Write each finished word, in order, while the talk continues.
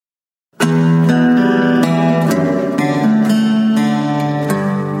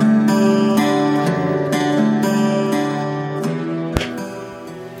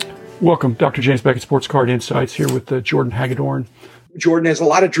Welcome, Dr. James Beckett, Sports Card Insights, here with Jordan Hagedorn. Jordan has a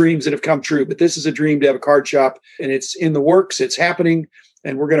lot of dreams that have come true, but this is a dream to have a card shop, and it's in the works. It's happening,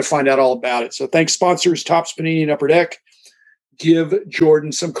 and we're going to find out all about it. So thanks, sponsors, Topps, Panini, and Upper Deck. Give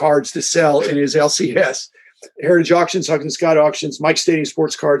Jordan some cards to sell in his LCS. Heritage Auctions, Huggins Scott Auctions, Mike Stadium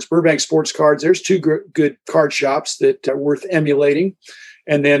Sports Cards, Burbank Sports Cards. There's two good card shops that are worth emulating.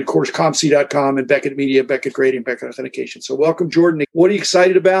 And then, of course, ComC.com and Beckett Media, Beckett Grading, Beckett Authentication. So welcome, Jordan. What are you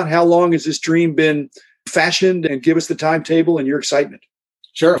excited about? How long has this dream been fashioned? And give us the timetable and your excitement.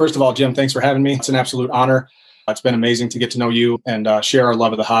 Sure. First of all, Jim, thanks for having me. It's an absolute honor. It's been amazing to get to know you and share our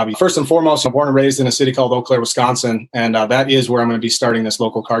love of the hobby. First and foremost, I'm born and raised in a city called Eau Claire, Wisconsin, and that is where I'm going to be starting this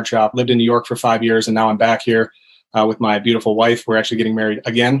local card shop. Lived in New York for 5 years, and now I'm back here with my beautiful wife. We're actually getting married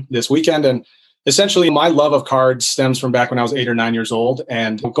again this weekend, and essentially, my love of cards stems from back when I was 8 or 9 years old,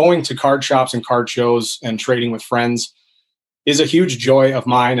 and going to card shops and card shows and trading with friends is a huge joy of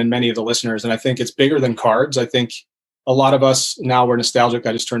mine and many of the listeners. And I think it's bigger than cards. I think a lot of us now, we're nostalgic.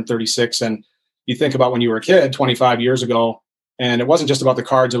 I just turned 36, and you think about when you were a kid 25 years ago, and it wasn't just about the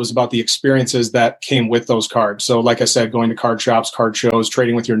cards. It was about the experiences that came with those cards. So like I said, going to card shops, card shows,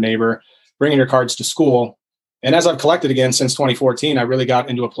 trading with your neighbor, bringing your cards to school. And as I've collected again since 2014, I really got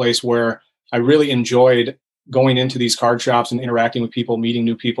into a place where I really enjoyed going into these card shops and interacting with people, meeting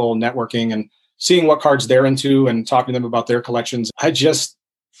new people, networking, and seeing what cards they're into and talking to them about their collections. I just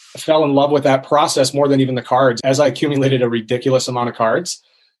fell in love with that process more than even the cards. As I accumulated a ridiculous amount of cards,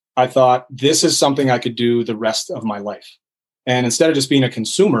 I thought, this is something I could do the rest of my life. And instead of just being a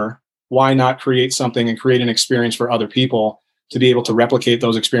consumer, why not create something and create an experience for other people to be able to replicate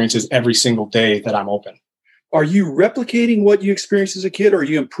those experiences every single day that I'm open? Are you replicating what you experienced as a kid, or are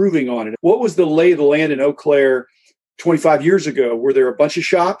you improving on it? What was the lay of the land in Eau Claire 25 years ago? Were there a bunch of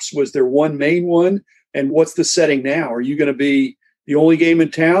shops? Was there one main one? And what's the setting now? Are you going to be the only game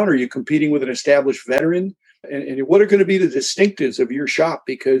in town? Are you competing with an established veteran? And what are going to be the distinctives of your shop?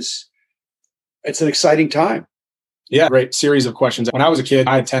 Because it's an exciting time. Yeah, great series of questions. When I was a kid,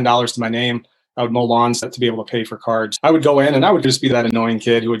 I had $10 to my name. I would mow lawns to be able to pay for cards. I would go in and I would just be that annoying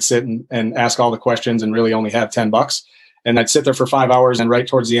kid who would sit and ask all the questions and really only have $10. And I'd sit there for 5 hours, and right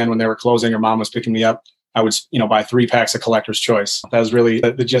towards the end when they were closing or mom was picking me up, I would, buy 3 packs of Collector's Choice. That was really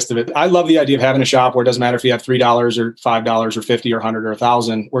the gist of it. I love the idea of having a shop where it doesn't matter if you have $3 or $5 or 50 or 100 or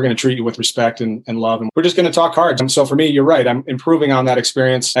 1,000. We're going to treat you with respect and love. And we're just going to talk cards. And so for me, you're right. I'm improving on that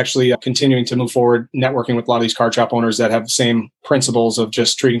experience, actually continuing to move forward, networking with a lot of these card shop owners that have the same principles of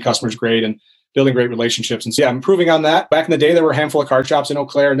just treating customers great and building great relationships. And so, I'm improving on that. Back in the day, there were a handful of card shops in Eau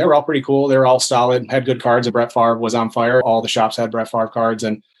Claire, and they were all pretty cool. They were all solid, had good cards. And Brett Favre was on fire. All the shops had Brett Favre cards,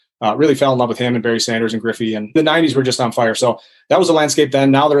 and really fell in love with him and Barry Sanders and Griffey. And the 90s were just on fire. So that was the landscape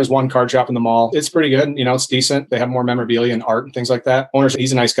then. Now there is one card shop in the mall. It's pretty good. It's decent. They have more memorabilia and art and things like that. Owner,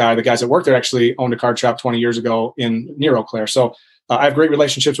 he's a nice guy. The guys that work there actually owned a card shop 20 years ago near Eau Claire. So I have great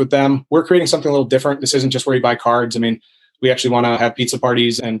relationships with them. We're creating something a little different. This isn't just where you buy cards. We actually want to have pizza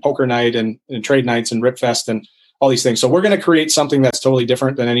parties and poker night and trade nights and Rip Fest and all these things. So we're going to create something that's totally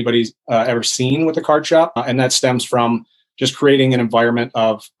different than anybody's ever seen with the card shop. And that stems from just creating an environment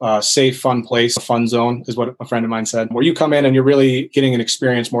of safe, fun place. A fun zone is what a friend of mine said, where you come in and you're really getting an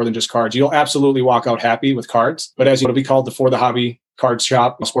experience more than just cards. You'll absolutely walk out happy with cards. But as it'll be called the For the Hobby Card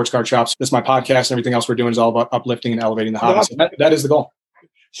Shop, sports card shops. This is my podcast, and everything else we're doing is all about uplifting and elevating the hobby. So that is the goal.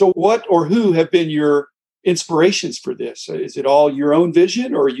 So what or who have been your inspirations for this? Is it all your own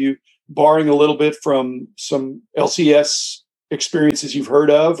vision, or are you borrowing a little bit from some LCS experiences you've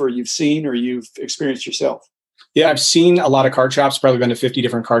heard of or you've seen or you've experienced yourself? Yeah, I've seen a lot of card shops, probably been to 50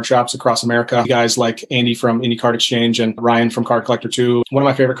 different card shops across America. Guys like Andy from Indie Card Exchange and Ryan from Card Collector 2. One of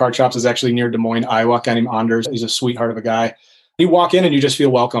my favorite card shops is actually near Des Moines, Iowa, a guy named Anders. He's a sweetheart of a guy. You walk in and you just feel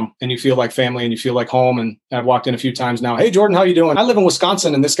welcome and you feel like family and you feel like home. And I've walked in a few times now. Hey, Jordan, how you doing? I live in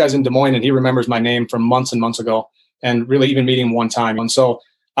Wisconsin and this guy's in Des Moines and he remembers my name from months and months ago and really even meeting him one time. And so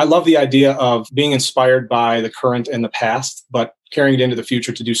I love the idea of being inspired by the current and the past, but carrying it into the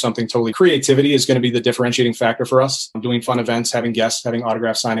future to do something totally. Creativity is going to be the differentiating factor for us. Doing fun events, having guests, having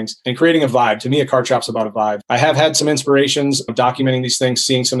autograph signings, and creating a vibe. To me, a card shop's about a vibe. I have had some inspirations of documenting these things,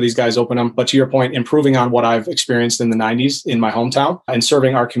 seeing some of these guys open them. But to your point, improving on what I've experienced in the 90s in my hometown and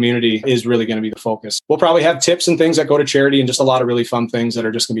serving our community is really going to be the focus. We'll probably have tips and things that go to charity and just a lot of really fun things that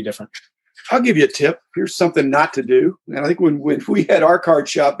are just going to be different. I'll give you a tip. Here's something not to do. And I think when we had our card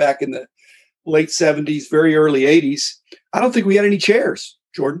shop back in the late 70s, very early 80s, I don't think we had any chairs,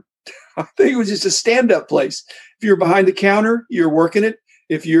 Jordan. I think it was just a stand-up place. If you were behind the counter, you're working it.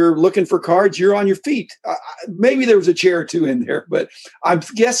 If you're looking for cards, you're on your feet. Maybe there was a chair or two in there, but I'm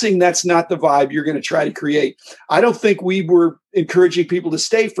guessing that's not the vibe you're going to try to create. I don't think we were encouraging people to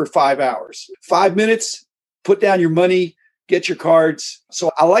stay for 5 hours. 5 minutes, put down your money, get your cards.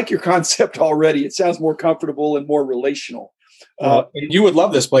 So I like your concept already. It sounds more comfortable and more relational. You would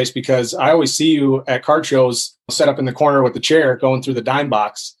love this place because I always see you at card shows set up in the corner with the chair going through the dime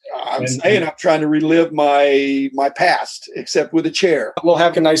box. I'm trying to relive my past, except with a chair. We'll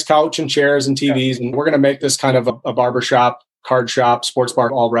have a nice couch and chairs and TVs, and we're going to make this kind of a barber shop, card shop, sports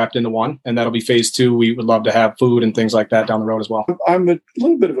bar all wrapped into one. And that'll be phase 2. We would love to have food and things like that down the road as well. I'm a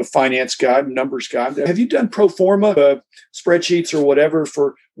little bit of a finance guy, numbers guy. Have you done pro forma spreadsheets or whatever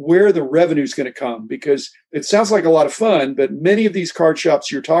for where the revenue is going to come? Because it sounds like a lot of fun, but many of these card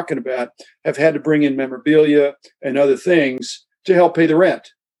shops you're talking about have had to bring in memorabilia and other things to help pay the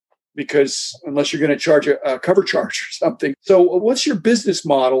rent. Because unless you're going to charge a cover charge or something. So what's your business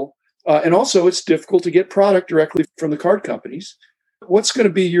model? And also, it's difficult to get product directly from the card companies. What's going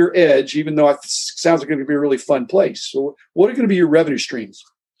to be your edge, even though it sounds like it's going to be a really fun place? So what are going to be your revenue streams?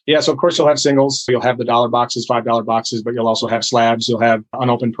 Yeah, so of course you'll have singles. You'll have the dollar boxes, $5 boxes, but you'll also have slabs. You'll have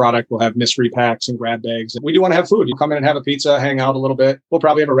unopened product. We'll have mystery packs and grab bags. We do want to have food. You come in and have a pizza, hang out a little bit. We'll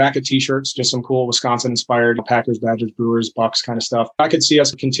probably have a rack of T-shirts, just some cool Wisconsin-inspired Packers, Badgers, Brewers, Bucks kind of stuff. I could see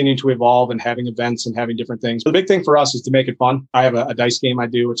us continuing to evolve and having events and having different things. But the big thing for us is to make it fun. I have a dice game I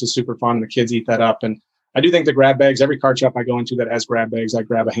do, which is super fun, and the kids eat that up. And I do think the grab bags, every card shop I go into that has grab bags, I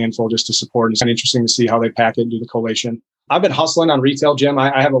grab a handful just to support. And it's kind of interesting to see how they pack it and do the collation. I've been hustling on retail, Jim.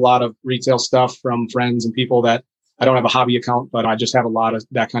 I have a lot of retail stuff from friends and people that I don't have a hobby account, but I just have a lot of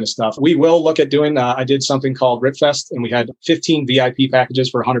that kind of stuff. We will look at doing, I did something called Ripfest, and we had 15 VIP packages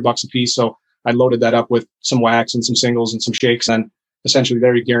for $100 a piece. So I loaded that up with some wax and some singles and some shakes. And essentially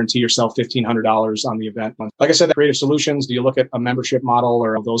there you guarantee yourself $1,500 on the event. Like I said, the creative solutions, do you look at a membership model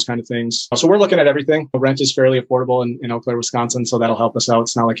or those kind of things? So we're looking at everything. Rent is fairly affordable in Eau Claire, Wisconsin. So that'll help us out.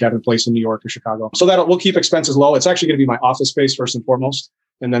 It's not like having a place in New York or Chicago. So we'll keep expenses low. It's actually going to be my office space first and foremost.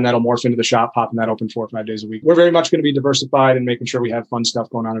 And then that'll morph into the shop, popping that open 4 or 5 days a week. We're very much going to be diversified and making sure we have fun stuff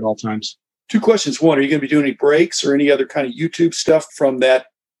going on at all times. 2 questions. One, are you going to be doing any breaks or any other kind of YouTube stuff from that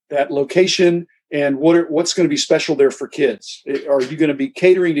location? And what's going to be special there for kids? Are you going to be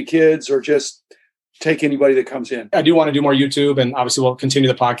catering to kids or just take anybody that comes in? I do want to do more YouTube, and obviously we'll continue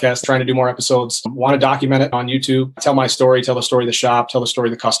the podcast, trying to do more episodes. Want to document it on YouTube, tell my story, tell the story of the shop, tell the story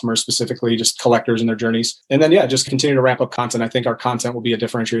of the customers, specifically just collectors and their journeys. And then, just continue to ramp up content. I think our content will be a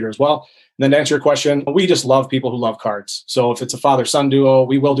differentiator as well. And then to answer your question, we just love people who love cards. So if it's a father-son duo,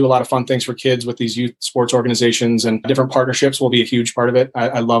 we will do a lot of fun things for kids with these youth sports organizations, and different partnerships will be a huge part of it.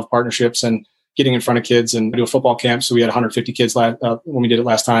 I love partnerships and getting in front of kids, and do a football camp. So we had 150 kids when we did it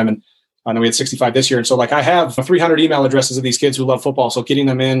last time. And then we had 65 this year. And so I have 300 email addresses of these kids who love football. So getting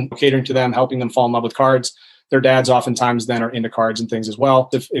them in, catering to them, helping them fall in love with cards. Their dads oftentimes then are into cards and things as well.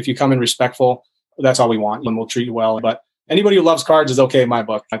 If you come in respectful, that's all we want, and we'll treat you well. But anybody who loves cards is okay in my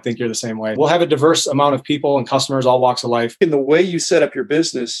book. I think you're the same way. We'll have a diverse amount of people and customers, all walks of life. In the way you set up your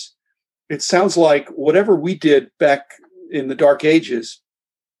business, it sounds like whatever we did back in the dark ages,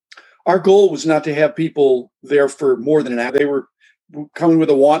 our goal was not to have people there for more than an hour. They were coming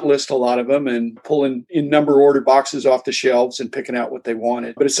with a want list, a lot of them, and pulling in number ordered boxes off the shelves and picking out what they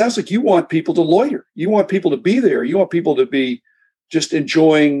wanted. But it sounds like you want people to loiter. You want people to be there. You want people to be just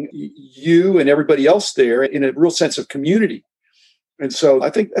enjoying you and everybody else there in a real sense of community. And so I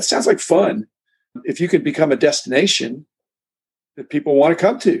think that sounds like fun. If you could become a destination that people want to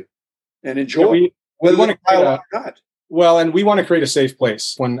come to and enjoy, whether they buy a lot or not. Well, and we want to create a safe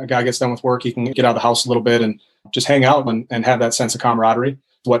place. When a guy gets done with work, he can get out of the house a little bit and just hang out and have that sense of camaraderie.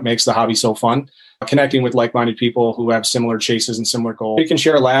 What makes the hobby so fun. Connecting with like-minded people who have similar chases and similar goals. You can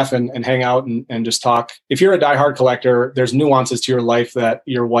share a laugh and hang out and just talk. If you're a diehard collector, there's nuances to your life that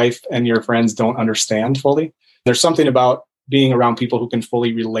your wife and your friends don't understand fully. There's something about being around people who can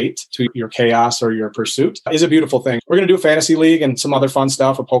fully relate to your chaos or your pursuit is a beautiful thing. We're going to do a fantasy league and some other fun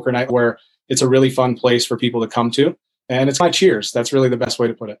stuff, a poker night where it's a really fun place for people to come to. And it's my cheers. That's really the best way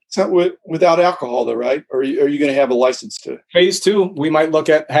to put it. It's not without alcohol, though, right? Or are you going to have a license to? Phase 2, we might look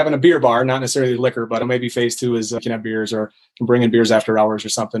at having a beer bar, not necessarily liquor, but maybe phase 2 is you can have beers or can bring in beers after hours or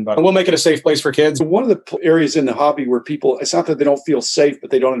something. But we'll make it a safe place for kids. One of the areas in the hobby where people, it's not that they don't feel safe,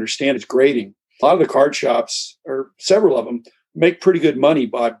 but they don't understand, it's grading. A lot of the card shops, or several of them, make pretty good money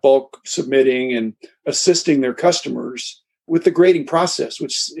by bulk submitting and assisting their customers with the grading process,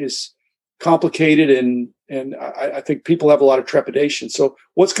 which is complicated and I think people have a lot of trepidation. So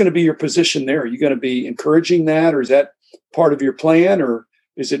what's going to be your position there? Are you going to be encouraging that, or is that part of your plan, or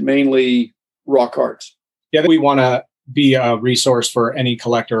is it mainly raw cards? Yeah, we want to be a resource for any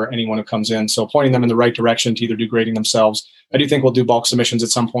collector or anyone who comes in. So pointing them in the right direction to either do grading themselves. I do think we'll do bulk submissions at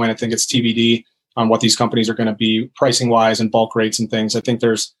some point. I think it's TBD on what these companies are going to be pricing wise and bulk rates and things. I think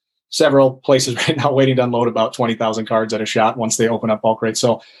there's several places right now waiting to unload about 20,000 cards at a shot once they open up bulk rates.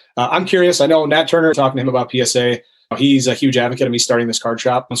 So I'm curious. I know Nat Turner, talking to him about PSA, he's a huge advocate of me starting this card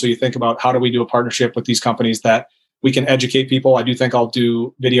shop. And so you think about how do we do a partnership with these companies that we can educate people. I do think I'll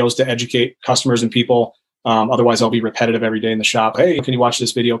do videos to educate customers and people. Otherwise, I'll be repetitive every day in the shop. Hey, can you watch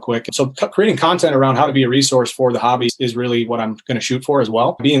this video quick? So creating content around how to be a resource for the hobby is really what I'm going to shoot for as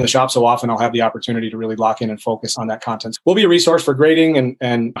well. Being in the shop so often, I'll have the opportunity to really lock in and focus on that content. We'll be a resource for grading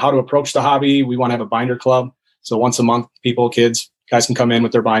and how to approach the hobby. We want to have a binder club. So once a month, guys can come in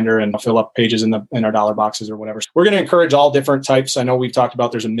with their binder and fill up pages in our dollar boxes or whatever. We're going to encourage all different types. I know we've talked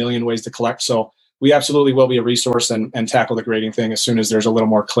about there's a million ways to collect. So we absolutely will be a resource and tackle the grading thing as soon as there's a little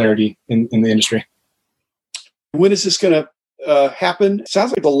more clarity in the industry. When is this going to happen?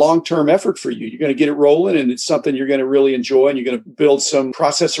 Sounds like a long-term effort for you. You're going to get it rolling, and it's something you're going to really enjoy, and you're going to build some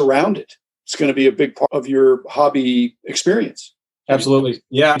process around it. It's going to be a big part of your hobby experience. Absolutely.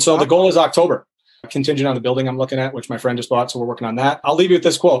 Yeah. So the goal is October, contingent on the building I'm looking at, which my friend just bought. So we're working on that. I'll leave you with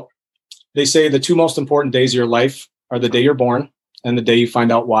this quote. They say the two most important days of your life are the day you're born and the day you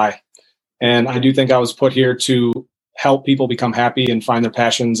find out why. And I do think I was put here to help people become happy and find their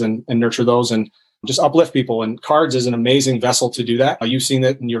passions and nurture those and just uplift people. And cards is an amazing vessel to do that. You've seen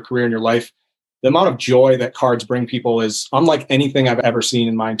it in your career and your life. The amount of joy that cards bring people is unlike anything I've ever seen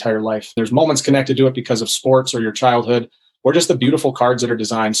in my entire life. There's moments connected to it because of sports or your childhood or just the beautiful cards that are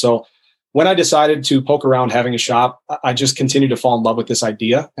designed. So when I decided to poke around having a shop, I just continued to fall in love with this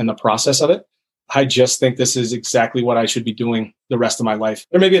idea and the process of it. I just think this is exactly what I should be doing the rest of my life.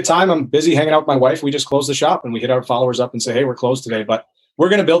 There may be a time I'm busy hanging out with my wife. We just close the shop and we hit our followers up and say, hey, we're closed today. But we're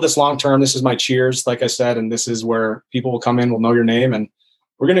going to build this long term. This is my cheers, like I said, and this is where people will come in, will know your name, and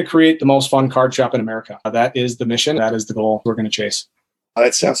we're going to create the most fun card shop in America. That is the mission. That is the goal we're going to chase.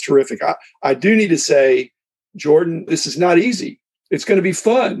 That sounds terrific. I do need to say, Jordan, this is not easy. It's going to be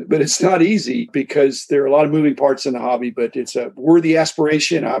fun, but it's not easy because there are a lot of moving parts in the hobby, but it's a worthy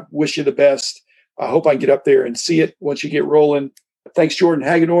aspiration. I wish you the best. I hope I can get up there and see it once you get rolling. Thanks, Jordan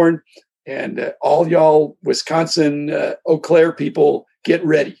Hagedorn. And all y'all Wisconsin, Eau Claire people, get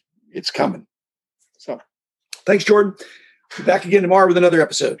ready. It's coming. So thanks, Jordan. Be back again tomorrow with another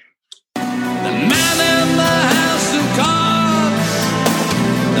episode. The man